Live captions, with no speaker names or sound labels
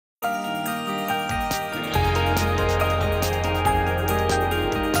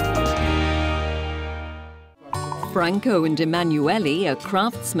Franco and Emanuele are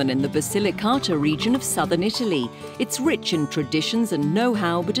craftsmen in the Basilicata region of southern Italy. It's rich in traditions and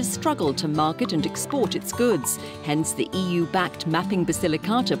know-how, but has struggled to market and export its goods. Hence the EU-backed Mapping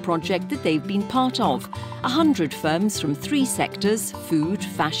Basilicata project that they've been part of. 100 firms from 3 sectors, food,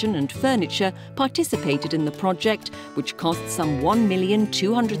 fashion and furniture, participated in the project, which cost some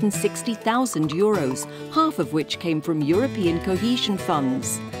 €1,260,000, half of which came from European cohesion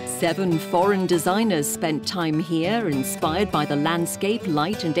funds. 7 foreign designers spent time here. Inspired by the landscape,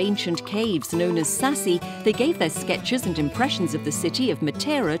 light and ancient caves known as Sassi, they gave their sketches and impressions of the city of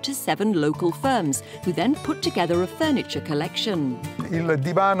Matera to 7 local firms, who then put together a furniture collection.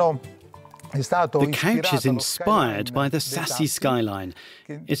 The couch is inspired by the Sassi skyline.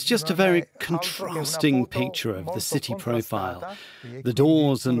 It's just a very contrasting picture of the city profile. The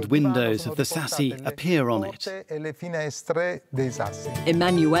doors and windows of the Sassi appear on it.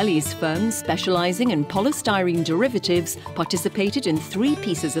 Emanuele's firm, specialising in polystyrene derivatives, participated in 3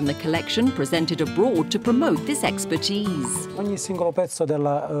 pieces in the collection presented abroad to promote this expertise.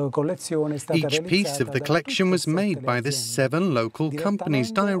 Each piece of the collection was made by the 7 local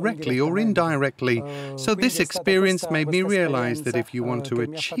companies, directly or indirectly. So this experience made me realise that if you want to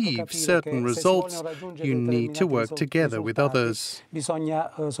achieve certain results, you need to work together with others.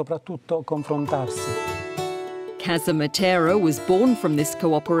 Casa Matera was born from this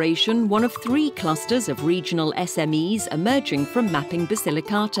cooperation, one of 3 clusters of regional SMEs emerging from Mapping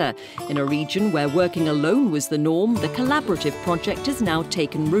Basilicata. In a region where working alone was the norm, the collaborative project has now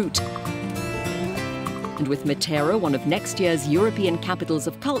taken root. And with Matera, one of next year's European Capitals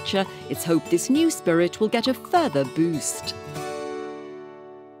of Culture, it's hoped this new spirit will get a further boost.